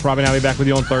Wednesday. Robbie and I will be back with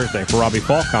you on Thursday. For Robbie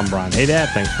Falk, I'm Brian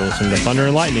Haydad. Thanks for listening to Thunder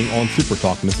and Lightning on Super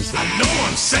Talk Mississippi. I know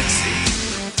I'm sexy.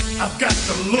 I've got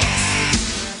the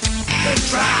looks that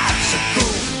drives you go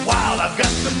wild. I've got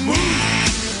the move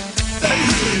that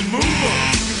really move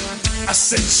 'em. I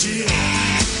said chill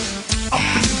up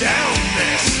and down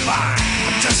their spine.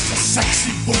 I'm just a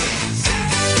sexy boy.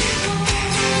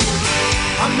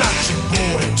 I'm not your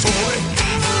boy toy.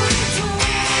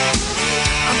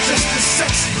 I'm just a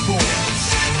sexy boy.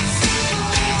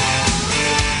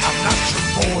 I'm not your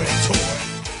boy toy.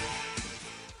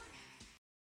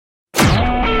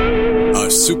 A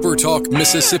Super Talk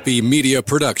Mississippi media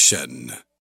production.